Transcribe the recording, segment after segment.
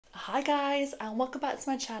Hi guys, and welcome back to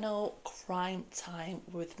my channel, Crime Time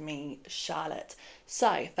with me, Charlotte.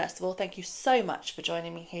 So, first of all, thank you so much for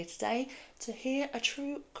joining me here today to hear a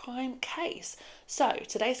true crime case. So,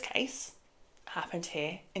 today's case happened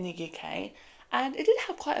here in the UK, and it did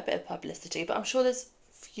have quite a bit of publicity, but I'm sure there's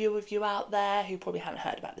few of you out there who probably haven't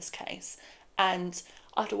heard about this case. And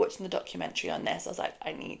after watching the documentary on this, I was like,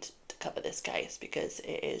 I need to cover this case because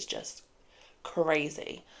it is just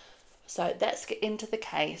crazy. So let's get into the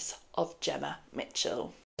case of Jemma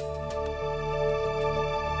Mitchell.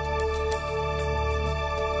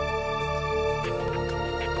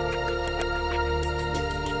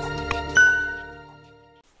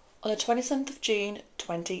 On the 27th of June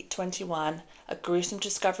 2021, a gruesome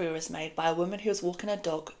discovery was made by a woman who was walking her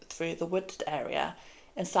dog through the wooded area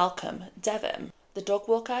in Salcombe, Devon. The dog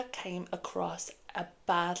walker came across a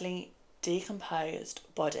badly decomposed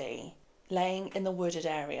body laying in the wooded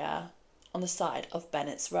area on the side of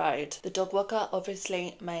Bennett's Road. The dog walker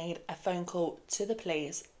obviously made a phone call to the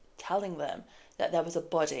police telling them that there was a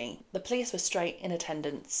body. The police were straight in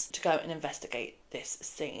attendance to go and investigate this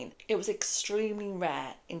scene. It was extremely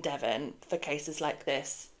rare in Devon for cases like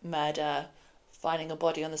this. Murder, finding a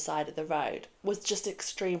body on the side of the road was just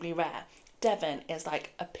extremely rare. Devon is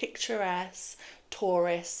like a picturesque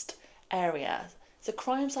tourist area. So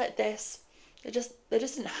crimes like this, they just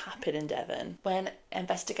didn't happen in Devon. When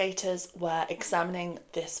investigators were examining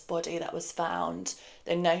this body that was found,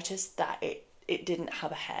 they noticed that it didn't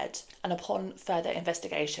have a head. And upon further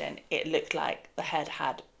investigation, it looked like the head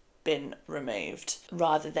had been removed.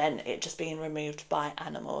 Rather than it just being removed by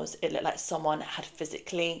animals, it looked like someone had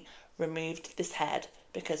physically removed this head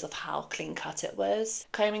because of how clean cut it was.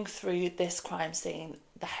 Combing through this crime scene,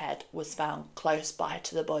 the head was found close by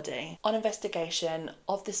to the body. On investigation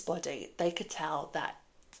of this body, they could tell that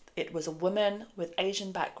it was a woman with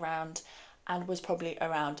Asian background and was probably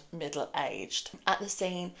around middle-aged. At the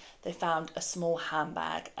scene, they found a small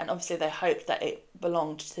handbag, and obviously they hoped that it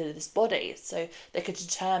belonged to this body so they could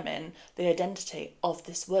determine the identity of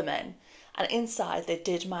this woman. And inside, they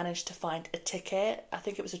did manage to find a ticket. I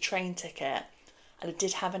think it was a train ticket, and it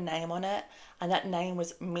did have a name on it, and that name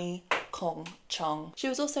was Mee Keun Chong. She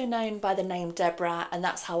was also known by the name Deborah, and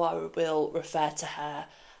that's how I will refer to her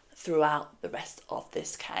throughout the rest of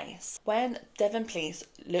this case. When Devon police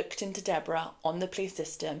looked into Deborah on the police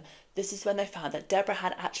system, this is when they found that Deborah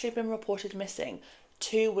had actually been reported missing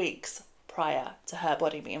 2 weeks prior to her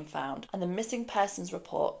body being found, and the missing persons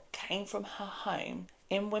report came from her home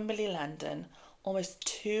in Wimberley, London, almost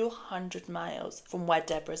 200 miles from where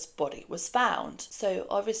Deborah's body was found. So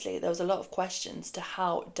obviously there was a lot of questions to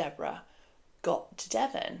how Deborah got to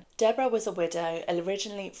Devon. Deborah was a widow,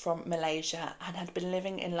 originally from Malaysia, and had been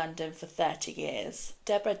living in London for 30 years.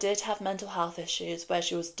 Deborah did have mental health issues where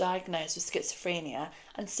she was diagnosed with schizophrenia,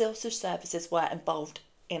 and social services were involved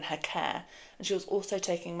in her care, and she was also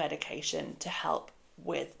taking medication to help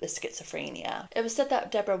with the schizophrenia. It was said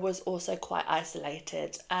that Deborah was also quite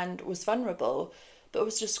isolated and was vulnerable, but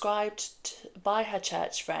was described by her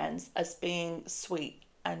church friends as being sweet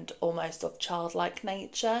and almost of childlike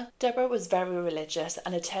nature. Deborah was very religious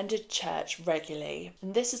and attended church regularly,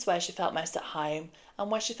 and this is where she felt most at home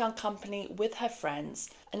and where she found company with her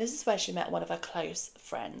friends, and this is where she met one of her close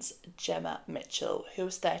friends, Jemma Mitchell, who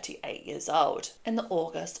was 38 years old, in the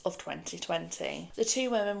August of 2020. The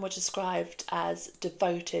two women were described as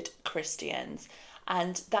devoted Christians,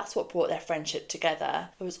 and that's what brought their friendship together.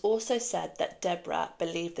 It was also said that Deborah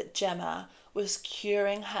believed that Jemma was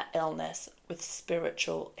curing her illness with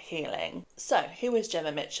spiritual healing. So, who is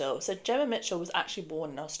Jemma Mitchell? So, Jemma Mitchell was actually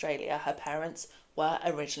born in Australia. Her parents were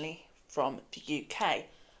originally from the UK,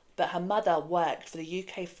 but her mother worked for the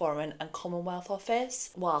UK Foreign and Commonwealth Office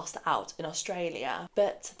whilst out in Australia.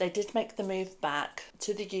 But they did make the move back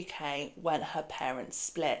to the UK when her parents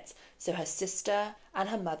split, so her sister and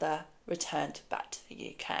her mother returned back to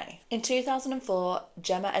the UK. In 2004,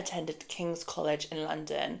 Jemma attended King's College in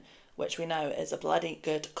London, which we know is a bloody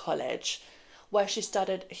good college, where she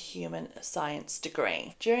studied a human science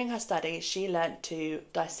degree. During her studies, she learnt to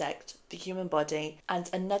dissect the human body and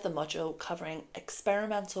another module covering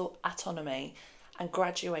experimental anatomy, and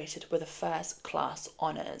graduated with a first-class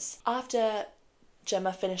honours. After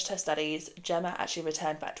Jemma finished her studies, Jemma actually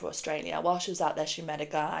returned back to Australia. While she was out there, she met a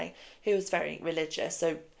guy who was very religious.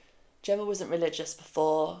 So Jemma wasn't religious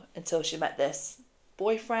before until she met this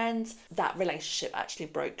boyfriend. That relationship actually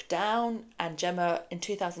broke down, and Jemma in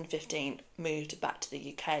 2015 moved back to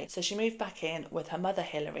the UK. So she moved back in with her mother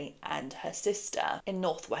Hilary and her sister in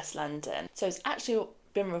northwest London. So it's actually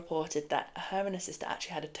been reported that her and her sister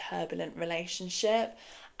actually had a turbulent relationship,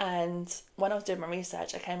 And when I was doing my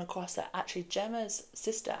research, I came across that actually Gemma's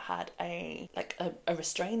sister had a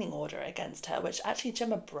restraining order against her, which actually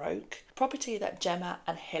Jemma broke. Property that Jemma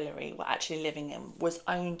and Hilary were actually living in was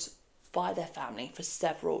owned by their family for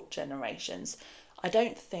several generations. I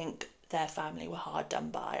don't think their family were hard done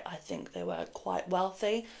by. I think they were quite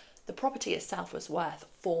wealthy. The property itself was worth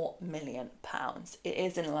 £4 million. It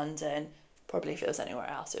is in London. Probably if it was anywhere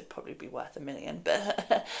else, it would probably be worth £1 million,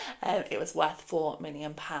 but it was worth £4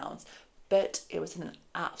 million. But it was in an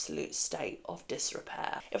absolute state of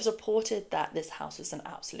disrepair. It was reported that this house was an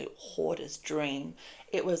absolute hoarder's dream.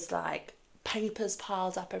 It was like papers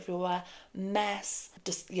piled up everywhere, mess,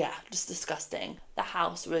 just disgusting. The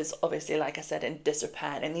house was obviously, like I said, in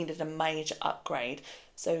disrepair and it needed a major upgrade.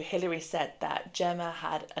 So Hilary said that Jemma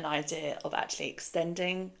had an idea of actually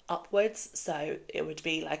extending upwards, so it would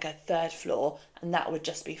be like a third floor and that would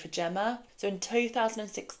just be for Jemma. So in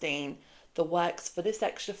 2016, the works for this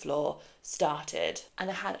extra floor started,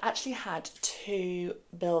 and it had actually had two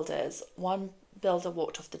builders. One builder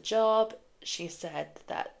walked off the job. She said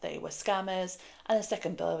that they were scammers, and the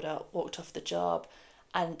second builder walked off the job,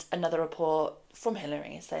 and another report from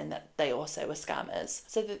Hilary saying that they also were scammers.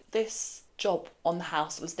 So that this job on the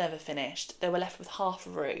house was never finished. They were left with half a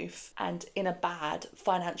roof and in a bad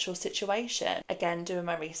financial situation. Again, doing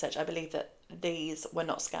my research, I believe that these were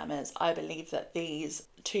not scammers. I believe that these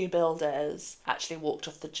two builders actually walked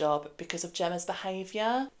off the job because of Gemma's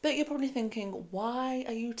behaviour. But you're probably thinking, why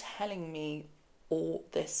are you telling me all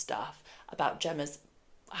this stuff about Gemma's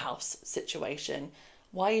house situation?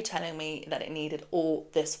 Why are you telling me that it needed all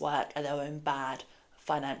this work and they were in bad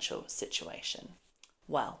financial situation?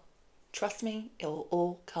 Well, trust me, it will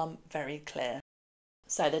all come very clear.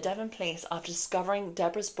 So the Devon police, after discovering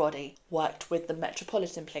Deborah's body, worked with the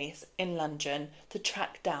Metropolitan Police in London to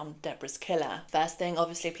track down Deborah's killer. First thing,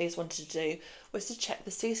 obviously, police wanted to do was to check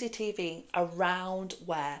the CCTV around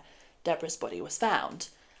where Deborah's body was found,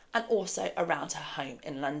 and also around her home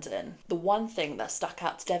in London. The one thing that stuck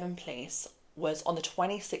out to Devon police was on the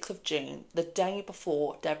 26th of June, the day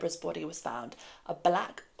before Deborah's body was found, a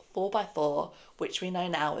black 4x4, which we know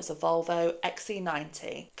now as a Volvo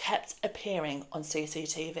XC90, kept appearing on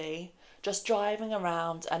CCTV, just driving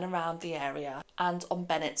around and around the area and on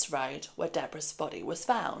Bennett's Road where Deborah's body was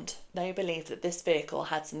found. They believed that this vehicle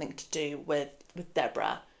had something to do with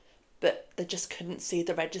Deborah, but they just couldn't see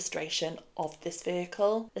the registration of this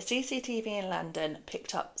vehicle. The CCTV in London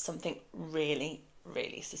picked up something really,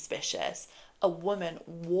 really suspicious. A woman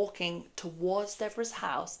walking towards Deborah's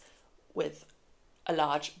house with a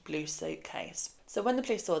large blue suitcase. So when the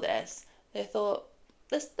police saw this, they thought,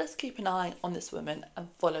 let's keep an eye on this woman and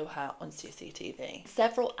follow her on CCTV.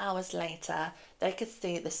 Several hours later, they could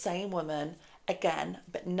see the same woman again,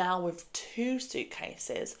 but now with two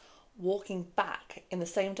suitcases, walking back in the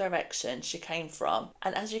same direction she came from.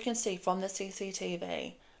 And as you can see from the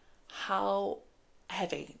CCTV, how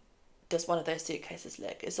heavy does one of those suitcases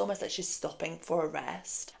look? It's almost like she's stopping for a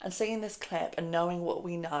rest. And seeing this clip and knowing what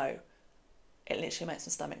we know, it literally makes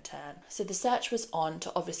my stomach turn. So the search was on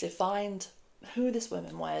to obviously find who this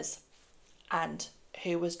woman was and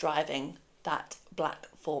who was driving that black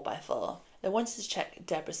 4x4. They wanted to check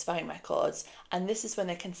Deborah's phone records, and this is when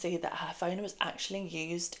they can see that her phone was actually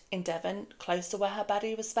used in Devon, close to where her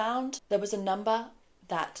body was found. There was a number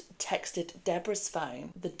that texted Deborah's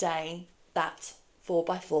phone the day that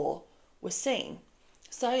 4x4 was seen.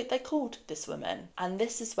 So they called this woman, and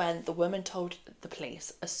this is when the woman told the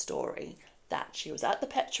police a story that she was at the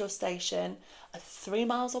petrol station 3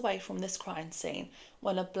 miles away from this crime scene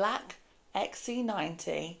when a black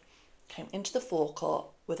XC90 came into the forecourt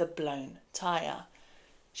with a blown tyre.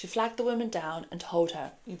 She flagged the woman down and told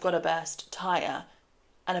her, "You've got a burst tyre."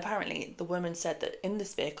 And apparently the woman said that in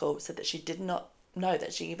this vehicle said that she did not know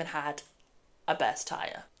that she even had a burst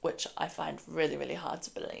tyre, which I find really, really hard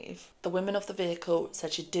to believe. The woman of the vehicle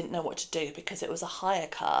said she didn't know what to do because it was a hire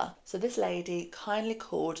car. So this lady kindly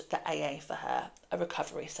called the AA for her, a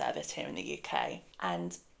recovery service here in the UK.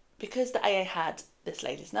 And because the AA had this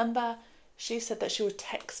lady's number, she said that she would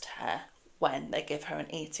text her when they give her an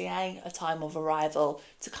ETA, a time of arrival,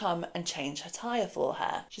 to come and change her tyre for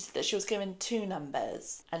her. She said that she was given two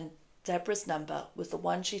numbers, and Deborah's number was the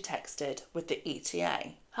one she texted with the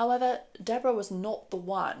ETA. However, Deborah was not the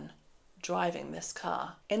one driving this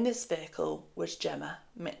car. In this vehicle was Jemma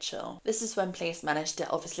Mitchell. This is when police managed to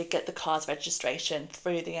obviously get the car's registration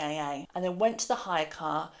through the AA, and they went to the hire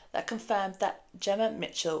car that confirmed that Jemma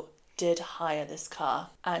Mitchell did hire this car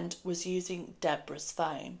and was using Deborah's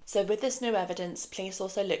phone. So with this new evidence, police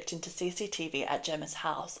also looked into CCTV at Jemma's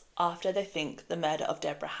house after they think the murder of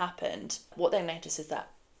Deborah happened. What they noticed is that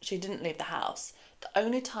she didn't leave the house. The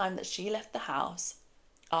only time that she left the house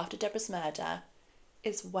after Deborah's murder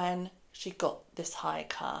is when she got this hire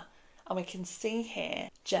car. And we can see here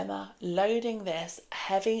Jemma loading this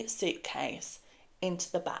heavy suitcase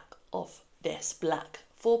into the back of this black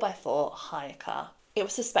 4x4 hire car. It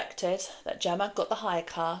was suspected that Jemma got the hire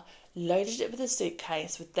car, loaded it with a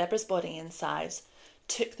suitcase with Deborah's body inside,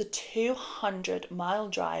 took the 200-mile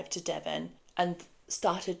drive to Devon and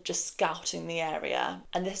started just scouting the area.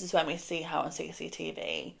 And this is when we see her on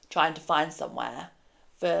CCTV trying to find somewhere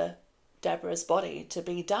for Deborah's body to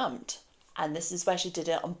be dumped. And this is where she did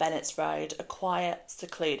it on Bennett's Road, a quiet,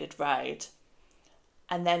 secluded road.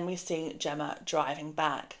 And then we see Jemma driving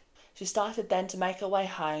back. She started then to make her way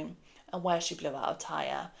home, and where she blew out a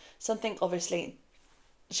tyre. Something obviously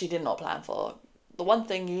she did not plan for. The one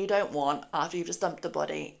thing you don't want after you've just dumped a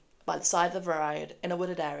body by the side of the road in a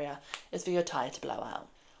wooded area is for your tyre to blow out.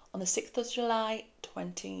 On the 6th of July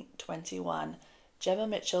 2021, Jemma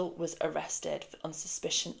Mitchell was arrested on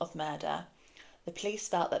suspicion of murder. The police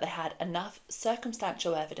felt that they had enough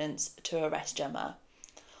circumstantial evidence to arrest Jemma.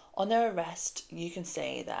 On their arrest, you can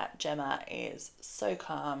see that Jemma is so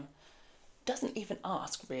calm, doesn't even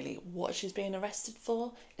ask really what she's being arrested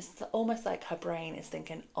for. It's almost like her brain is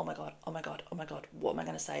thinking, oh my god, oh my god, oh my god, what am I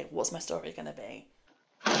going to say? What's my story going to be?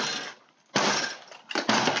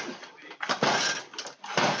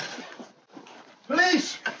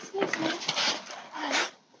 Police! Excuse me.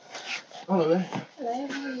 Hello there. Hello,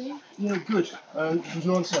 how are you? Yeah, good. There's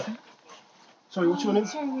no answer. Sorry, what's your name?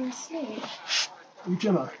 Sorry, we were asleep. Are you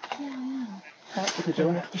Jemma? Yeah, I am. Okay,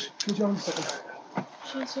 Jemma. Just can you hold a second?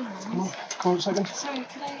 Sure, sure. Come on a second. Sorry,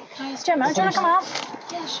 can I... Jemma, do you want to come out?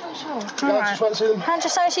 Yeah, sure. Yeah, I just want to see them. Hand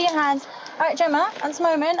just over to your hands. Alright, Jemma, at this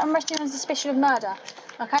moment, I'm arresting you on suspicion of murder.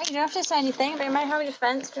 Okay, you don't have to say anything, but you may have a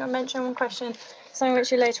defence if you want to mention one question, something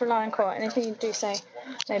which you later rely on court. Anything you do say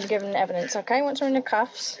may be given evidence, okay? Once you're in the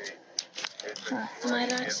cuffs. Am I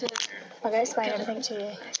allowed to... I'll go explain everything to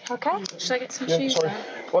you. Okay? Should I get some Yeah, shoes sorry. now?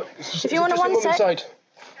 What? If you want to one sec. Inside?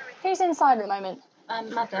 Who's inside at the moment?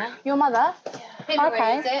 Mother. Your mother? Yeah.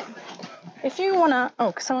 Okay. Is it? If you want to...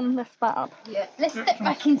 Oh, someone lift that up. Yeah. Let's step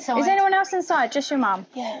back inside. Is anyone else inside? Just your mum?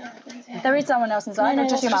 Yeah. There is someone else inside, No, or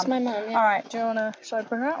just your that's mum? just my mum, yeah. Alright, do you want to... Should I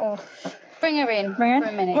bring her out, or... Bring her in. Bring her in? For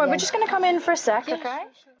a minute, Right, yeah. we're just going to come in for a sec, Yeah. okay?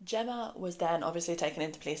 Jemma was then obviously taken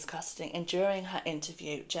into police custody, and during her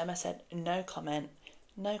interview, Jemma said no comment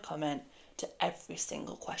to every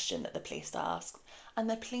single question that the police asked. And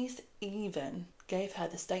the police even gave her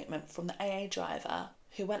the statement from the AA driver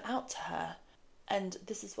who went out to her. And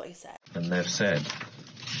this is what he said. And they've said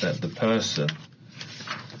that the person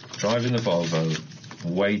driving the Volvo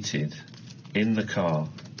waited in the car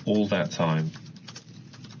all that time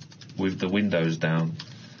with the windows down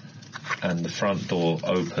and the front door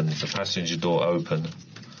open, the passenger door open,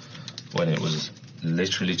 when it was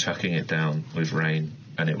literally chucking it down with rain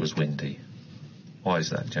and it was windy. Why is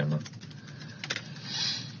that, Jemma?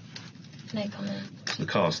 No comment. The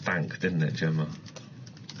car stank, didn't it, Jemma?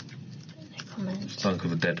 No comment. Stunk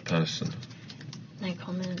of a dead person. No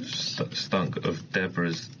comment. Stunk of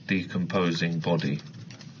Deborah's decomposing body.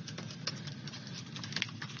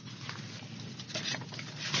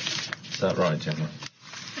 Is that right, Jemma?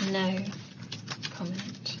 No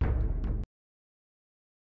comment.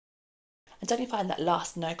 And don't you find that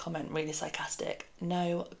last no comment really sarcastic?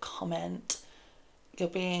 No comment. You're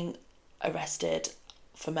being arrested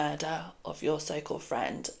for murder of your so-called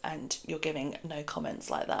friend and you're giving no comments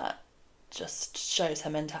like that. Just shows her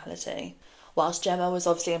mentality. Whilst Jemma was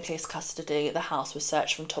obviously in police custody, the house was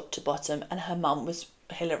searched from top to bottom and her mum,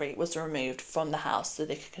 Hilary, was removed from the house so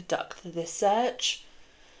they could conduct this search.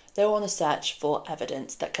 They were on the search for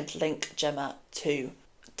evidence that could link Jemma to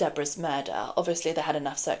Deborah's murder. Obviously they had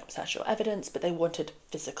enough circumstantial evidence, but they wanted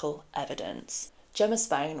physical evidence. Jemma's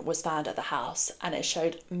phone was found at the house and it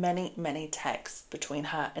showed many texts between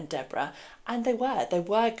her and Deborah, and they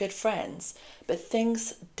were good friends, but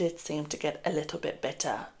things did seem to get a little bit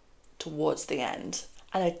bitter towards the end,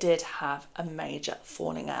 and they did have a major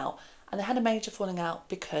falling out, and they had a major falling out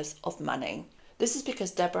because of money. This is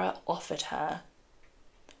because Deborah offered her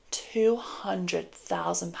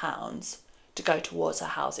 £200,000 to go towards her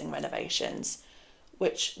housing renovations,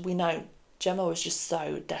 which we know Jemma was just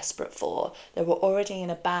so desperate for. They were already in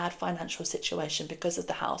a bad financial situation because of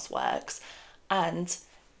the houseworks, and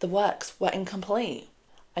the works were incomplete.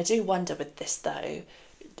 I do wonder with this though,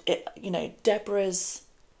 Deborah's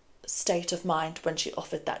state of mind when she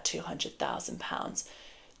offered that £200,000.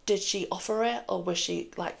 Did she offer it, or was she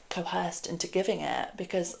coerced into giving it?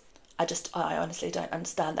 Because I honestly don't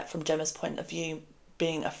understand that from Jemma's point of view,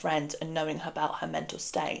 being a friend and knowing about her mental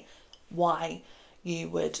state, why you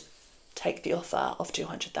would take the offer of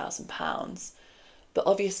 £200,000. But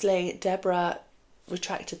obviously Deborah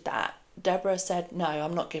retracted that. Deborah said, no,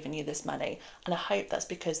 I'm not giving you this money. And I hope that's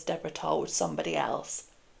because Deborah told somebody else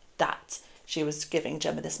that she was giving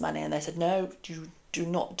Jemma this money, and they said, no, you do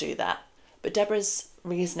not do that. But Deborah's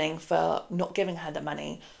reasoning for not giving her the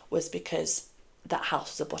money was because that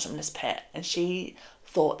house was a bottomless pit, and she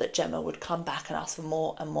thought that Jemma would come back and ask for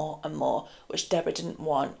more and more and more, which Deborah didn't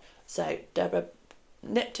want. So Deborah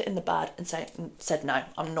nipped it in the bud and said, no,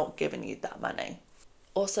 I'm not giving you that money.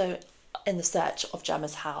 Also, in the search of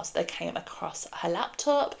Jemma's house, they came across her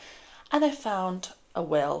laptop and they found a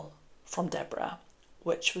will from Deborah,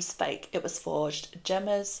 which was fake. It was forged.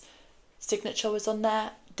 Jemma's signature was on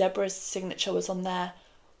there, Deborah's signature was on there,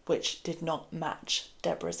 which did not match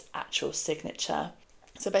Deborah's actual signature.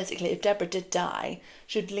 So basically, if Deborah did die,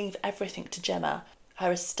 she would leave everything to Jemma.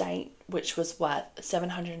 Her estate, which was worth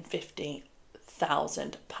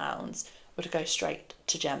 £750,000, would go straight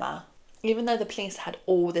to Jemma. Even though the police had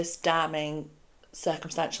all this damning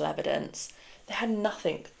circumstantial evidence, they had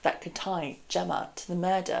nothing that could tie Jemma to the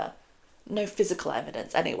murder. No physical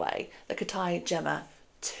evidence, anyway, that could tie Jemma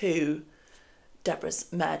to Deborah's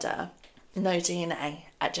murder. No DNA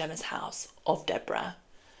at Jemma's house of Deborah.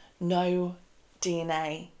 No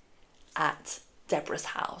DNA at Deborah's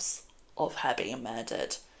house of her being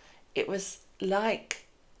murdered. It was like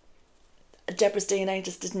Deborah's DNA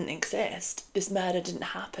just didn't exist. This murder didn't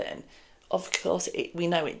happen. Of course, we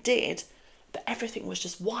know it did, but everything was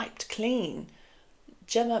just wiped clean.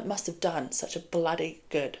 Jemma must have done such a bloody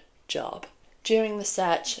good job. During the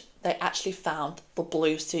search, they actually found the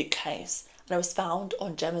blue suitcase, and it was found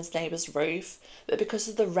on Jemma's neighbour's roof, but because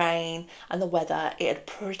of the rain and the weather, it had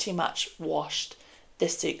pretty much washed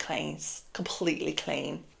this suitcase completely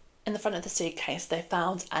clean. In the front of the suitcase, they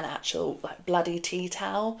found an actual bloody tea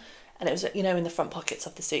towel, and it was, in the front pockets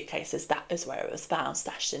of the suitcases, that is where it was found,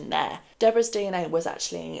 stashed in there. Deborah's DNA was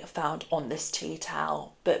actually found on this tea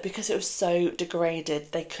towel, but because it was so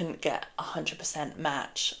degraded, they couldn't get 100%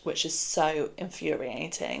 match, which is so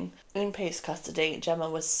infuriating. In police custody, Jemma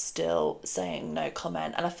was still saying no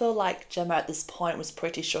comment, and I feel like Jemma at this point was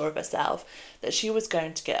pretty sure of herself that she was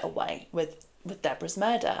going to get away with Deborah's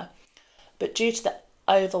murder. But due to the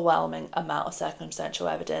overwhelming amount of circumstantial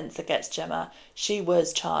evidence against Jemma, she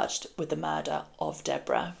was charged with the murder of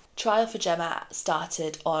Deborah. Trial for Jemma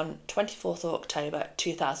started on 24th of October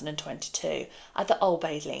 2022 at the Old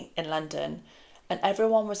Bailey in London, and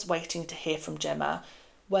everyone was waiting to hear from Jemma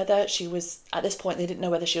whether she was, at this point they didn't know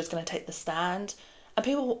whether she was going to take the stand, and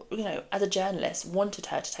people, as a journalist, wanted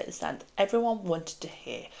her to take the stand. Everyone wanted to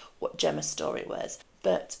hear what Jemma's story was,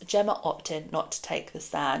 but Jemma opted not to take the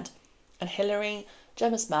stand, and Hilary,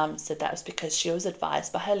 Jemma's mum, said that was because she was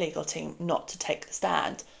advised by her legal team not to take the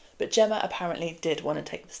stand. But Jemma apparently did want to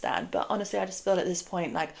take the stand. But honestly, I just feel at this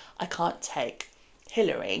point like I can't take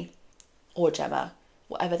Hilary or Jemma,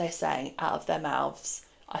 whatever they say out of their mouths,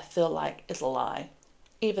 I feel like is a lie.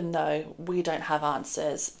 Even though we don't have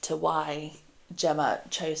answers to why Jemma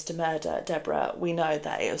chose to murder Deborah, we know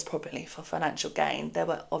that it was probably for financial gain. They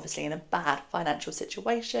were obviously in a bad financial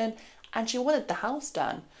situation, and she wanted the house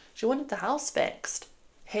done. She wanted the house fixed.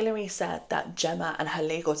 Hilary said that Jemma and her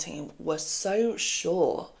legal team were so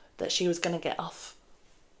sure that she was going to get off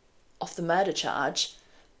the murder charge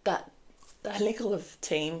that the legal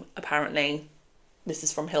team, apparently, this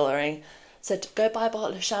is from Hilary, said, go buy a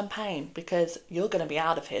bottle of champagne because you're going to be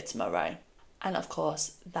out of here tomorrow. And of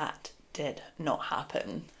course, that did not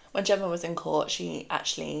happen. When Jemma was in court, she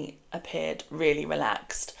actually appeared really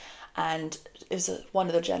relaxed, and one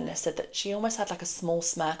of the journalists said that she almost had like a small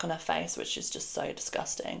smirk on her face, which is just so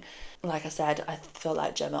disgusting. Like I said, I feel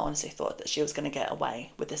like Jemma honestly thought that she was going to get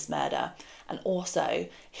away with this murder. And also,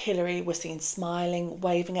 Hilary was seen smiling,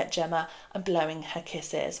 waving at Jemma and blowing her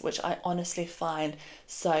kisses, which I honestly find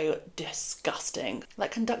so disgusting.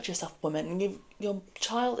 Like, conduct yourself, woman. Your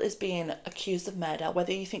child is being accused of murder,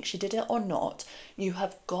 whether you think she did it or not. You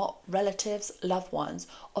have got relatives, loved ones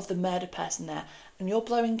of the murdered person there, and you're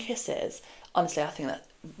blowing kisses. Honestly, I think that's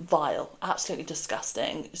vile, absolutely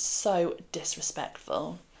disgusting, so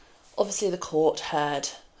disrespectful. Obviously, the court heard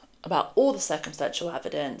about all the circumstantial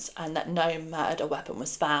evidence and that no murder weapon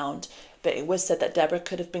was found, but it was said that Deborah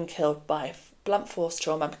could have been killed by blunt force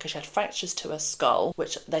trauma because she had fractures to her skull,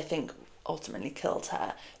 which they think ultimately killed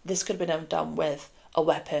her. This could have been done with a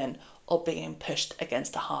weapon or being pushed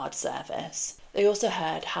against a hard surface. They also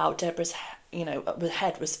heard how Deborah's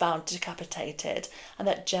head was found decapitated, and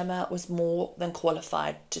that Jemma was more than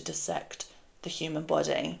qualified to dissect the human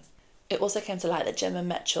body. It also came to light that Jemma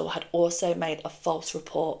Mitchell had also made a false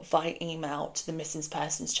report via email to the Missing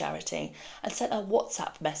Persons charity and sent a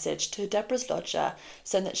WhatsApp message to Deborah's lodger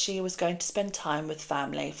saying that she was going to spend time with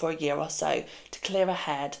family for a year or so to clear her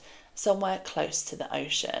head somewhere close to the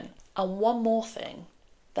ocean. And one more thing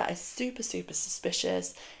that is super, super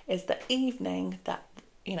suspicious is the evening that,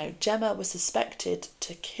 Jemma was suspected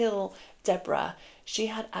to kill Deborah, she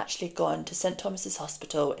had actually gone to St Thomas's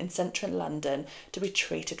Hospital in central London to be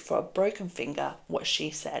treated for a broken finger, what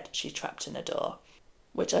she said she trapped in a door,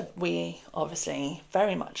 which we obviously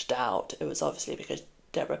very much doubt. It was obviously because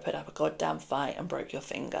Deborah put up a goddamn fight and broke your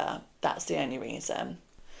finger. That's the only reason.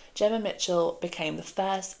 Jemma Mitchell became the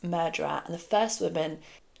first murderer and the first woman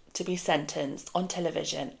to be sentenced on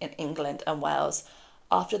television in England and Wales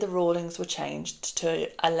after the rulings were changed to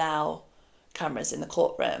allow cameras in the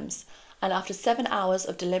courtrooms. And after 7 hours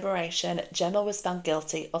of deliberation, Jemma was found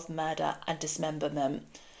guilty of murder and dismemberment.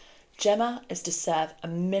 Jemma is to serve a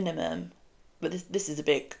minimum, but this is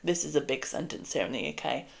a big sentence here in the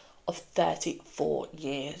UK, of 34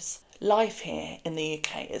 years. Life here in the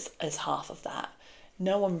UK is half of that.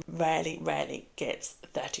 No one rarely gets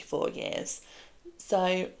 34 years.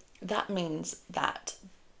 So that means that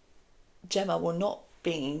Jemma will not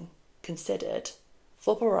be considered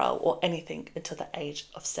for parole or anything until the age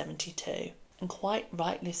of 72. And quite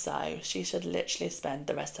rightly so, she should literally spend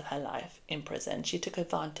the rest of her life in prison. She took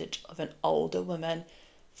advantage of an older woman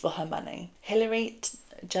for her money. Hilary,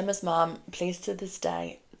 Jemma's mum, pleads to this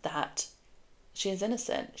day that she is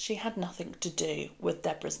innocent. She had nothing to do with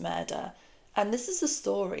Deborah's murder. And this is a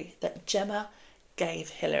story that Jemma gave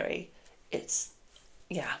Hilary.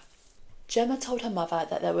 Jemma told her mother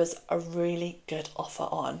that there was a really good offer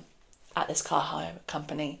on at this car hire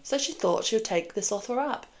company, so she thought she would take this offer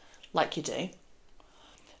up, like you do.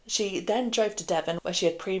 She then drove to Devon, where she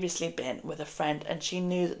had previously been with a friend, and she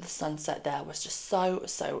knew that the sunset there was just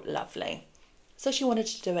so lovely. So she wanted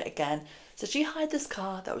to do it again, so she hired this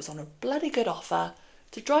car that was on a bloody good offer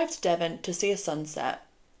to drive to Devon to see a sunset.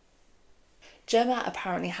 Jemma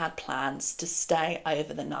apparently had plans to stay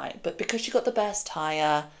over the night, but because she got the best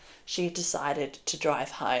hire, she decided to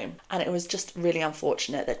drive home. And it was just really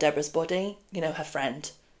unfortunate that Deborah's body, her friend,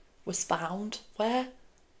 was found where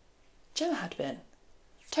Jemma had been.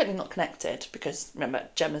 Totally not connected, because remember,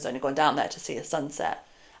 Gemma's only gone down there to see a sunset,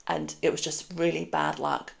 and it was just really bad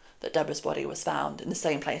luck that Deborah's body was found in the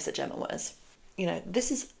same place that Jemma was.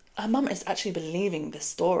 Her mum is actually believing this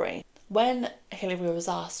story. When Hilary was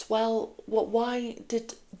asked, why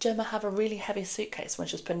did Jemma have a really heavy suitcase when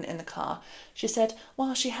she was putting it in the car? She said,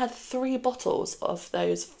 she had 3 bottles of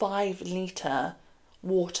those 5-litre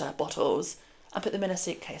water bottles and put them in a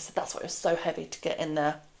suitcase. So that's why it was so heavy to get in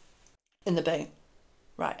the boot.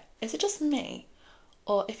 Right, is it just me?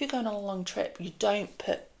 Or if you're going on a long trip, you don't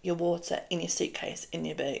put your water in your suitcase in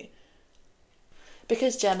your boot?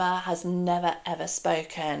 Because Jemma has never ever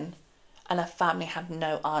spoken, and her family have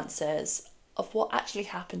no answers of what actually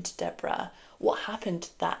happened to Deborah, what happened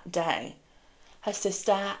that day. Her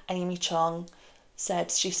sister, Amy Chong, said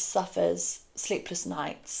she suffers sleepless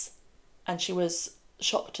nights, and she was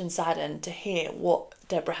shocked and saddened to hear what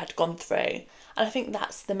Deborah had gone through. And I think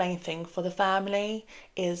that's the main thing for the family,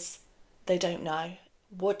 is they don't know.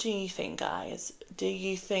 What do you think, guys? Do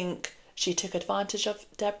you think she took advantage of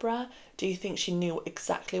Deborah? Do you think she knew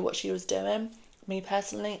exactly what she was doing? Me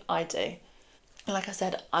personally, I do. Like I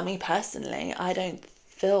said, me personally, I don't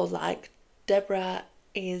feel like Deborah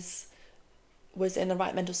was in the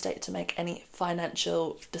right mental state to make any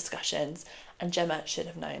financial discussions, and Jemma should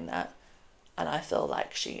have known that. And I feel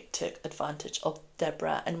like she took advantage of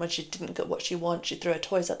Deborah, and when she didn't get what she wanted, she threw her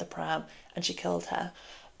toys at the pram and she killed her.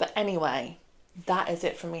 But anyway, that is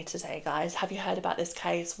it from me today, guys. Have you heard about this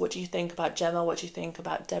case? What do you think about Jemma? What do you think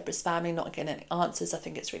about Deborah's family not getting any answers? I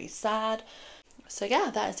think it's really sad. So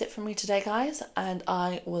yeah, that is it from me today, guys, and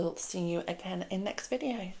I will see you again in next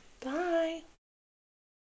video. Bye.